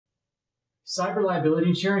Cyber liability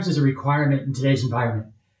insurance is a requirement in today's environment.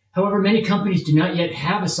 However, many companies do not yet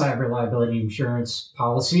have a cyber liability insurance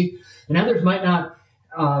policy, and others might not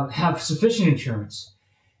have sufficient insurance.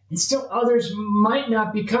 And still others might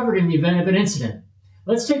not be covered in the event of an incident.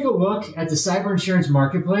 Let's take a look at the cyber insurance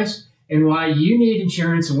marketplace and why you need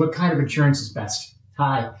insurance and what kind of insurance is best.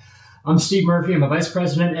 Hi, I'm Steve Murphy. I'm a vice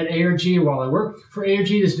president at ARG. While I work for ARG,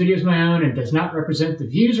 this video is my own and does not represent the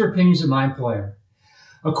views or opinions of my employer.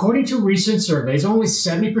 According to recent surveys, only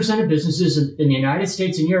 70% of businesses in the United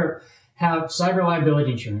States and Europe have cyber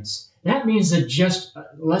liability insurance. That means that just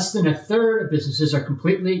less than a third of businesses are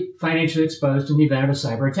completely financially exposed in the event of a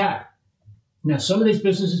cyber attack. Now, some of these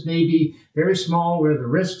businesses may be very small where the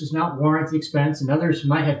risk does not warrant the expense, and others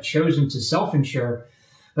might have chosen to self-insure,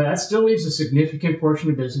 but that still leaves a significant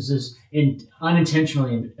portion of businesses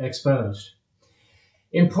unintentionally exposed.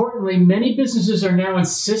 Importantly, many businesses are now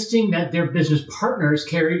insisting that their business partners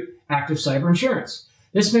carry active cyber insurance.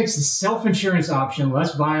 This makes the self-insurance option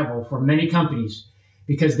less viable for many companies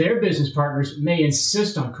because their business partners may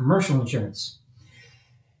insist on commercial insurance.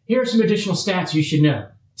 Here are some additional stats you should know.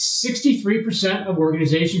 63% of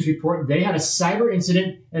organizations report they had a cyber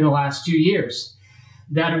incident in the last 2 years.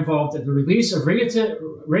 That involved the release of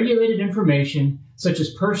regulated information such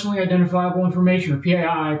as personally identifiable information, or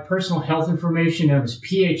PII, personal health information known as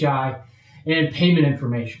PHI, and payment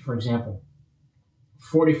information, for example.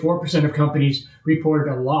 44% of companies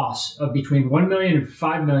reported a loss of between $1 million and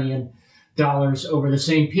 $5 million over the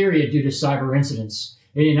same period due to cyber incidents.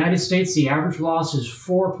 In the United States, the average loss is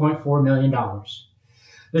 $4.4 million.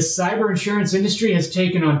 The cyber insurance industry has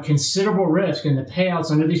taken on considerable risk, and the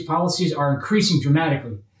payouts under these policies are increasing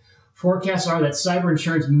dramatically. Forecasts are that cyber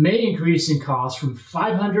insurance may increase in cost from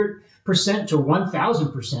 500% to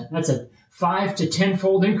 1,000%. That's a 5 to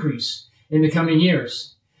 10-fold increase in the coming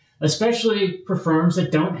years, especially for firms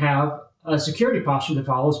that don't have a security posture that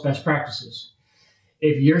follows best practices.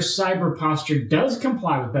 If your cyber posture does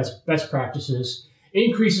comply with best practices,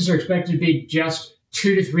 increases are expected to be just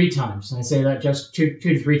 2 to 3 times. And I say that just two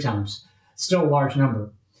to three times. Still a large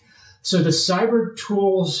number. So the cyber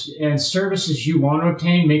tools and services you want to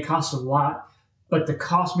obtain may cost a lot, but the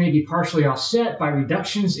cost may be partially offset by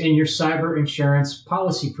reductions in your cyber insurance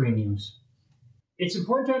policy premiums. It's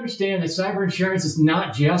important to understand that cyber insurance is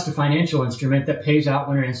not just a financial instrument that pays out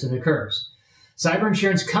when an incident occurs. Cyber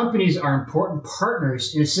insurance companies are important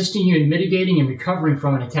partners in assisting you in mitigating and recovering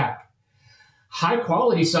from an attack.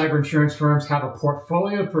 High-quality cyber insurance firms have a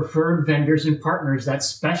portfolio of preferred vendors and partners that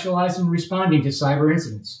specialize in responding to cyber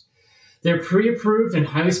incidents. They're pre-approved and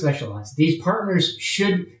highly specialized. These partners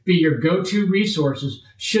should be your go-to resources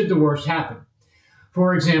should the worst happen.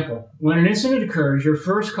 For example, when an incident occurs, your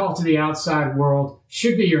first call to the outside world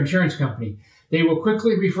should be your insurance company. They will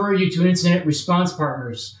quickly refer you to incident response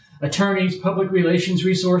partners, attorneys, public relations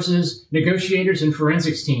resources, negotiators, and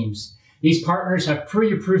forensics teams. These partners have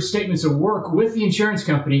pre-approved statements of work with the insurance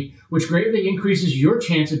company, which greatly increases your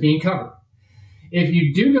chance of being covered. If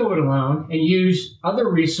you do go it alone and use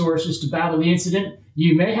other resources to battle the incident,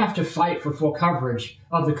 you may have to fight for full coverage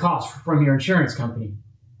of the cost from your insurance company.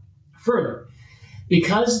 Further,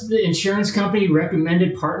 because the insurance company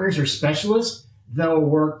recommended partners or specialists, they'll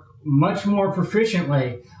work much more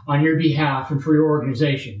proficiently on your behalf and for your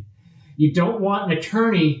organization. You don't want an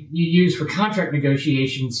attorney you use for contract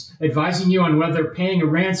negotiations advising you on whether paying a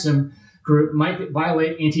ransom group might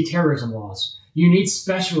violate anti-terrorism laws. You need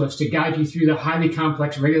specialists to guide you through the highly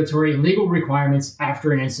complex regulatory and legal requirements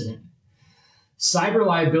after an incident. Cyber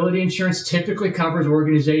liability insurance typically covers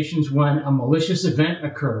organizations when a malicious event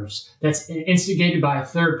occurs that's instigated by a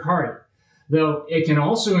third party, though it can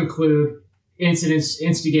also include incidents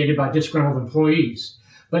instigated by disgruntled employees.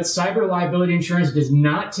 But cyber liability insurance does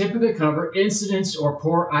not typically cover incidents or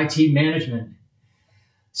poor IT management.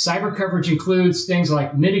 Cyber coverage includes things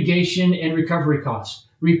like mitigation and recovery costs,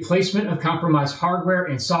 replacement of compromised hardware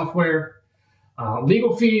and software,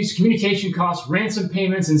 legal fees, communication costs, ransom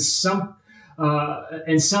payments, and some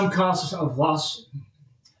costs of loss.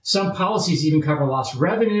 Some policies even cover lost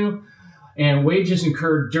revenue and wages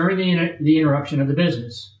incurred during the interruption of the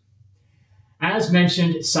business. As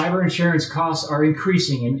mentioned, cyber insurance costs are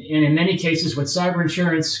increasing, and in many cases, what cyber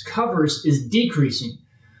insurance covers is decreasing.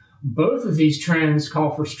 Both of these trends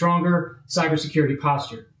call for stronger cybersecurity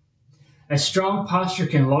posture. A strong posture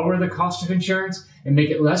can lower the cost of insurance and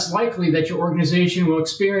make it less likely that your organization will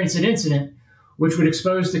experience an incident which would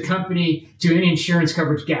expose the company to any insurance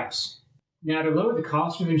coverage gaps. Now, to lower the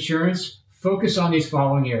cost of insurance, focus on these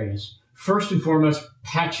following areas. First and foremost,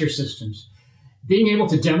 patch your systems. Being able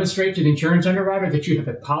to demonstrate to the insurance underwriter that you have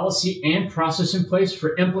a policy and process in place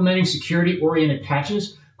for implementing security-oriented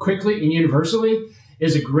patches quickly and universally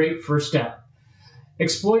is a great first step.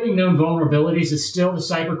 Exploiting known vulnerabilities is still the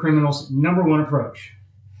cyber criminals' number one approach.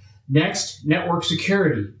 Next, network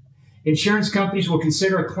security. Insurance companies will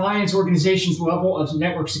consider a client's organization's level of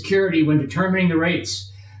network security when determining the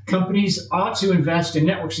rates. Companies ought to invest in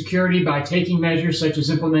network security by taking measures such as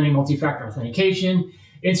implementing multi-factor authentication,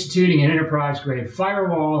 instituting an enterprise-grade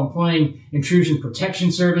firewall, employing intrusion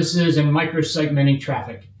protection services, and microsegmenting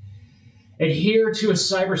traffic. Adhere to a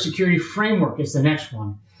cybersecurity framework is the next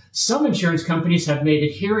one. Some insurance companies have made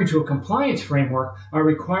adhering to a compliance framework a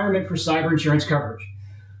requirement for cyber insurance coverage.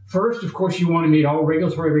 First, of course, you want to meet all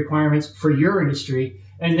regulatory requirements for your industry,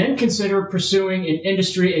 and then consider pursuing an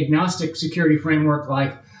industry-agnostic security framework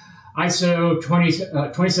like ISO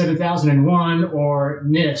 27001 or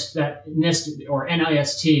NIST. That NIST or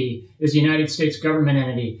NIST is the United States government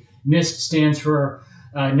entity. NIST stands for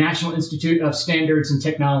National Institute of Standards and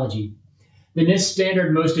Technology. The NIST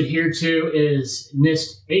standard most adhered to is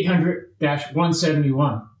NIST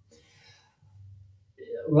 800-171.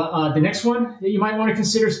 The next one that you might want to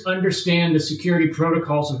consider is understand the security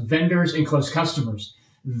protocols of vendors and close customers.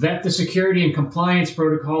 Vet the security and compliance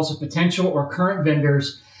protocols of potential or current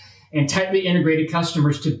vendors and tightly integrated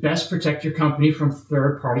customers to best protect your company from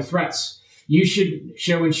third-party threats. You should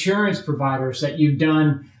show insurance providers that you've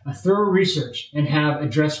done a thorough research and have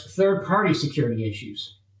addressed third-party security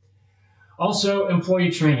issues. Also,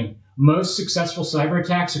 employee training. Most successful cyber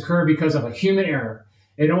attacks occur because of a human error.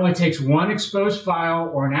 It only takes one exposed file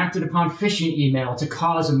or an acted upon phishing email to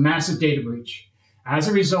cause a massive data breach. As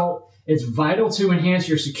a result, it's vital to enhance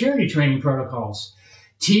your security training protocols.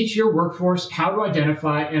 Teach your workforce how to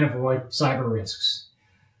identify and avoid cyber risks.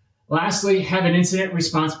 Lastly, have an incident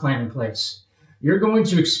response plan in place. You're going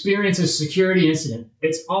to experience a security incident.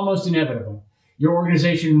 It's almost inevitable. Your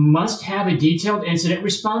organization must have a detailed incident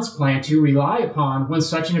response plan to rely upon when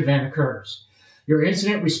such an event occurs. Your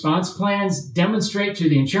incident response plans demonstrate to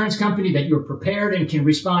the insurance company that you're prepared and can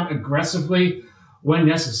respond aggressively when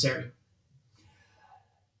necessary.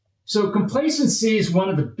 So complacency is one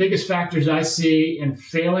of the biggest factors I see in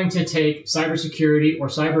failing to take cybersecurity or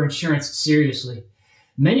cyber insurance seriously.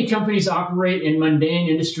 Many companies operate in mundane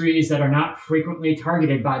industries that are not frequently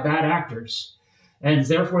targeted by bad actors, and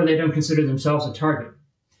therefore they don't consider themselves a target.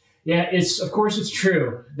 Yeah, of course it's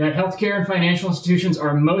true that healthcare and financial institutions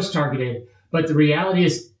are most targeted, but the reality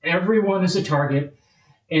is everyone is a target,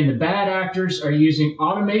 and the bad actors are using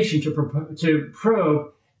automation to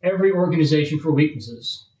probe every organization for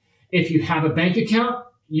weaknesses. If you have a bank account,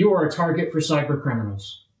 you are a target for cyber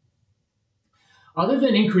criminals. Other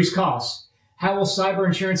than increased costs, how will cyber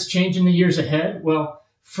insurance change in the years ahead? Well,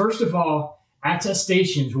 first of all,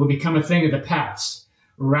 attestations will become a thing of the past.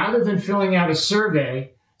 Rather than filling out a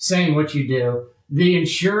survey saying what you do, the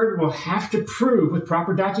insured will have to prove with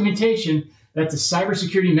proper documentation that the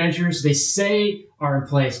cybersecurity measures they say are in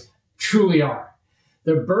place truly are.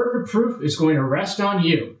 The burden of proof is going to rest on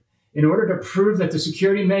you. In order to prove that the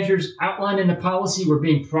security measures outlined in the policy were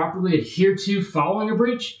being properly adhered to following a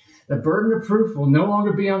breach, the burden of proof will no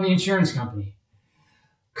longer be on the insurance company.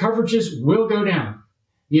 Coverages will go down.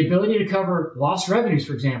 The ability to cover lost revenues,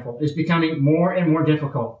 for example, is becoming more and more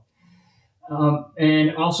difficult,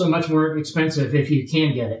 and also much more expensive if you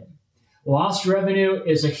can get it. Lost revenue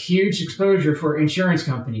is a huge exposure for insurance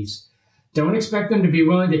companies. Don't expect them to be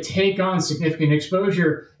willing to take on significant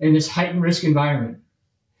exposure in this heightened risk environment.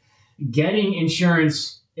 Getting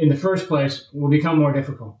insurance in the first place will become more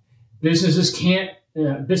difficult. Businesses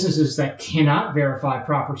that cannot verify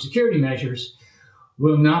proper security measures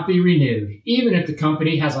will not be renewed, even if the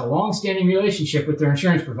company has a long-standing relationship with their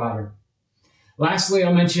insurance provider. Lastly,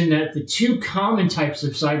 I'll mention that the two common types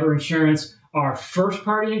of cyber insurance are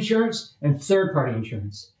first-party insurance and third-party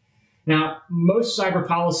insurance. Now, most cyber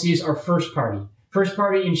policies are first-party.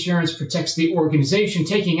 First-party insurance protects the organization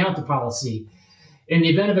taking out the policy. In the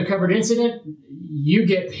event of a covered incident, you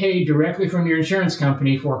get paid directly from your insurance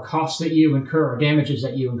company for costs that you incur or damages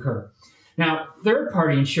that you incur. Now,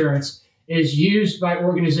 third-party insurance is used by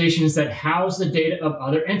organizations that house the data of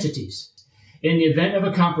other entities. In the event of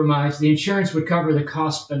a compromise, the insurance would cover the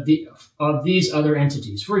cost of these other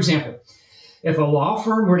entities. For example, if a law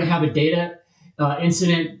firm were to have a data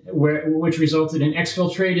incident which resulted in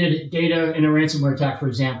exfiltrated data in a ransomware attack, for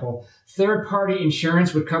example, third-party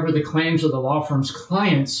insurance would cover the claims of the law firm's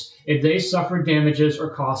clients if they suffered damages or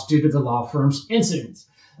costs due to the law firm's incidents.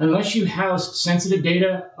 Unless you house sensitive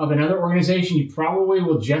data of another organization, you probably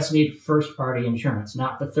will just need first-party insurance,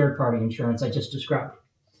 not the third-party insurance I just described.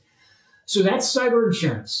 So that's cyber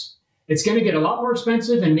insurance. It's going to get a lot more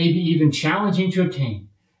expensive and maybe even challenging to obtain,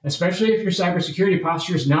 especially if your cybersecurity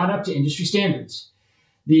posture is not up to industry standards.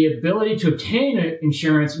 The ability to obtain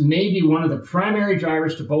insurance may be one of the primary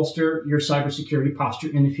drivers to bolster your cybersecurity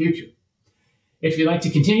posture in the future. If you'd like to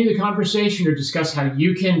continue the conversation or discuss how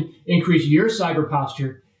you can increase your cyber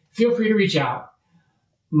posture, feel free to reach out.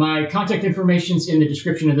 My contact information is in the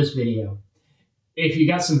description of this video. If you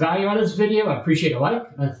got some value out of this video, I appreciate a like,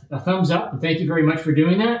 a thumbs up, and thank you very much for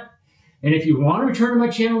doing that. And if you want to return to my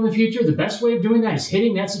channel in the future, the best way of doing that is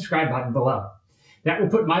hitting that subscribe button below. That will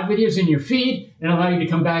put my videos in your feed and allow you to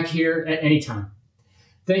come back here at any time.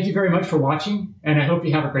 Thank you very much for watching, and I hope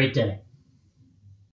you have a great day.